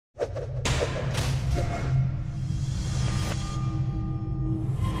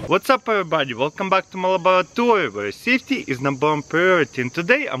What's up everybody, welcome back to my laboratory where safety is #1 priority, and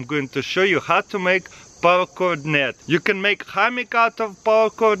today I'm going to show you how to make paracord net. You can make hammock out of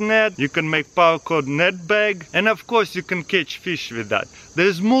paracord net, you can make paracord net bag, and of course you can catch fish with that.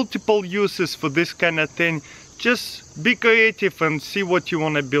 There's multiple uses for this kind of thing. Just be creative and see what you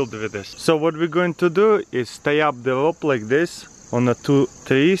want to build with this. So what we're going to do is tie up the rope like this on the two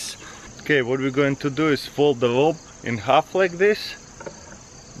trees. Okay, what we're going to do is fold the rope in half like this.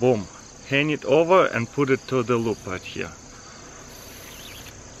 Boom. Hang it over and put it to the loop right here.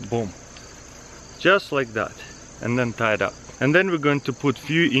 Boom. Just like that. And then tie it up. And then we're going to put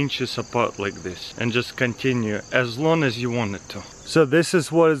few inches apart like this. And just continue as long as you want it to. So this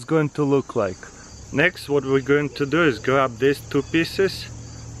is what it's going to look like. Next, what we're going to do is grab these two pieces.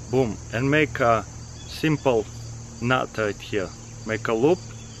 Boom. And make a simple knot right here. Make a loop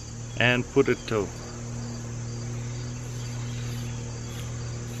and put it to.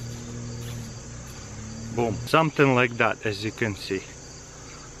 Boom. Something like that, as you can see.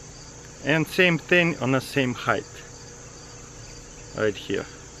 And same thing on the same height. Right here.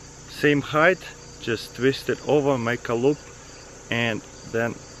 Same height, just twist it over, make a loop, and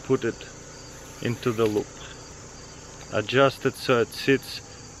then put it into the loop. Adjust it so it sits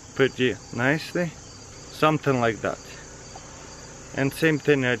pretty nicely. Something like that. And same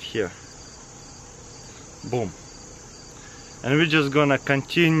thing right here. Boom. And we're just gonna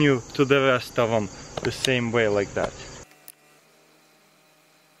continue to the rest of them the same way like that.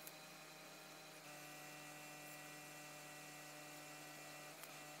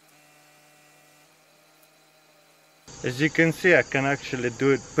 As you can see, I can actually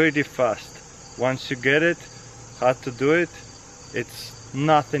do it pretty fast. Once you get it, how to do it, it's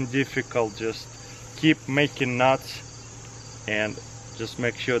nothing difficult. Just keep making knots and just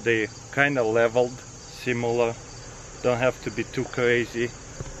make sure they kind of leveled, similar. Don't have to be too crazy.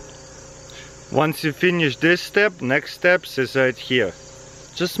 Once you finish this step, next steps is right here.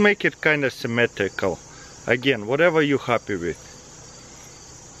 Just make it kind of symmetrical. Again, whatever you're happy with.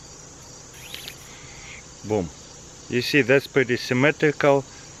 Boom. You see, that's pretty symmetrical.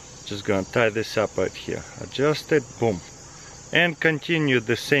 Just gonna tie this up right here. Adjust it, boom. And continue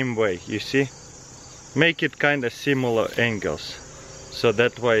the same way, you see? Make it kind of similar angles. So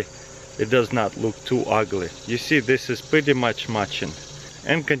that way it does not look too ugly. You see, this is pretty much matching.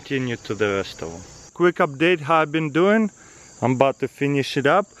 And continue to the rest of them. Quick update how I've been doing. I'm about to finish it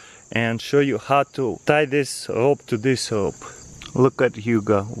up and show you how to tie this rope to this rope. Look at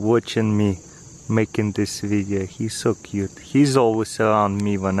Hugo watching me making this video. He's so cute. He's always around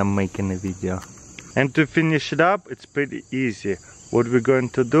me when I'm making a video. And to finish it up, it's pretty easy. What we're going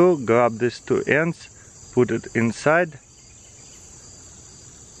to do, grab these two ends, put it inside.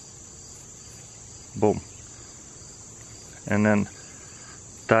 Boom. And then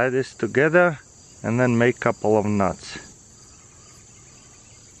tie this together and then make a couple of knots.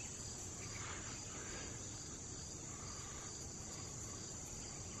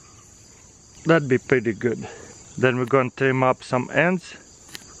 That'd be pretty good. Then we're going to trim up some ends,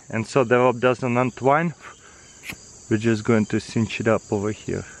 and so the rope doesn't untwine, we're just going to cinch it up over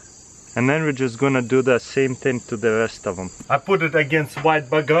here. And then we're just gonna do the same thing to the rest of them. I put it against white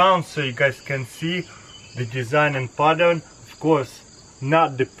background so you guys can see the design and pattern. Of course,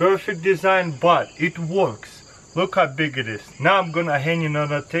 not the perfect design, but it works. Look how big it is. Now I'm gonna hang it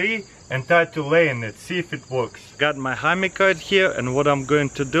on a tree and try to lay in it, see if it works. Got my hammock right here, and what I'm going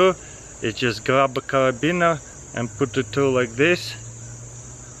to do is just grab a carabiner and put it through like this.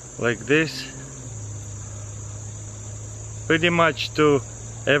 Pretty much to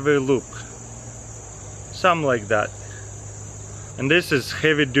every loop. Something like that. And this is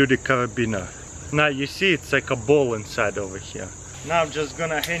heavy duty carabiner. Now you see it's like a ball inside over here. Now I'm just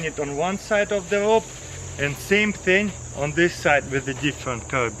gonna hang it on one side of the rope, and same thing on this side with a different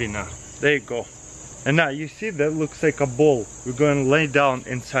carabiner. There you go. And now you see that looks like a ball. We're going to lay down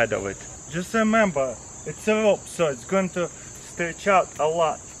inside of it. Just remember, it's a rope, so it's going to stretch out a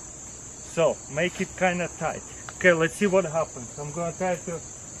lot. So make it kind of tight. Okay, let's see what happens. I'm going to try to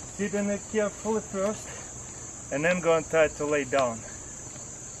sit in it carefully first, and then going to try to lay down.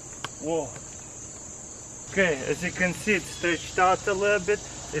 Whoa. Okay, as you can see, it's stretched out a little bit.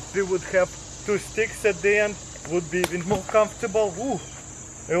 If we would have two sticks at the end, it would be even more comfortable. Ooh,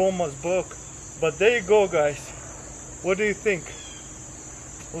 it almost broke. But there you go, guys. What do you think?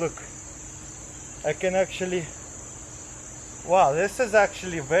 Look, I can actually... Wow, this is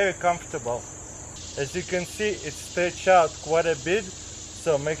actually very comfortable. As you can see, it's stretched out quite a bit.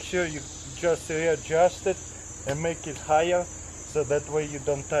 So make sure you just readjust it and make it higher, so that way you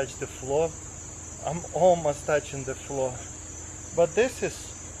don't touch the floor. I'm almost touching the floor. But this is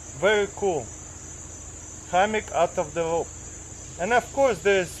Very cool. Hammock out of the rope. And of course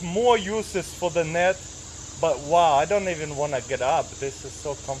there's more uses for the net, but wow, I don't even want to get up. This is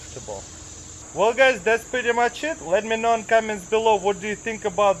so comfortable. Well guys, that's pretty much it. Let me know in comments below what do you think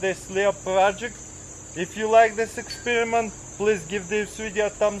about this Leo project. If you like this experiment, please give this video a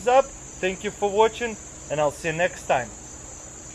thumbs up. Thank you for watching, and I'll see you next time.